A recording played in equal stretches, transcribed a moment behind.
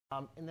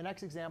In the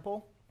next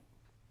example,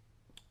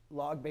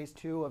 log base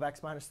 2 of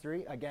x minus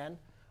 3. Again,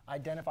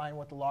 identifying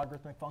what the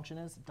logarithmic function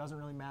is. It doesn't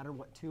really matter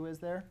what 2 is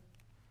there,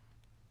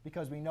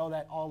 because we know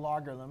that all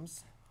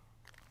logarithms.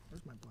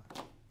 Where's my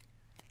black?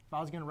 If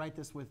I was going to write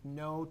this with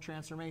no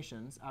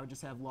transformations, I would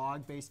just have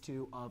log base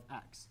 2 of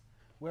x,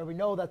 where we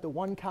know that the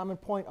one common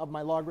point of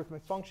my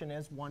logarithmic function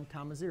is 1,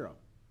 0.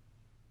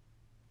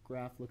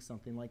 Graph looks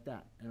something like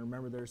that. And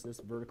remember, there's this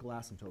vertical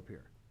asymptote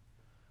here.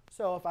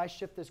 So if I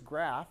shift this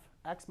graph,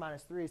 x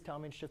minus 3 is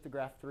telling me to shift the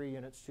graph 3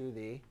 units to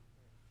the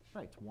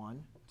right,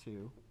 1,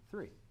 2,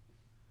 3.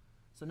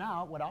 So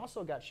now what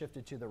also got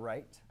shifted to the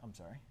right,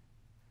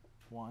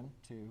 1,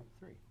 2,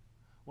 3.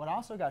 What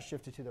also got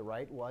shifted to the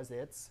right was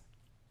its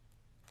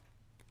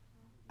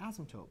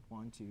asymptote,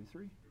 1, 2,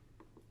 3.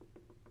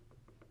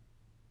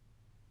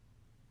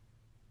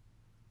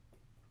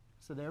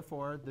 So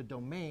therefore, the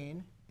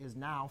domain is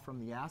now from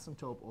the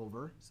asymptote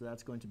over. So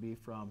that's going to be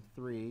from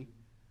 3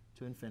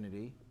 to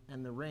infinity.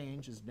 And the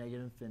range is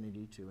negative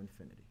infinity to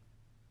infinity.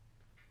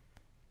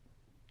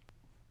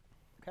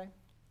 OK?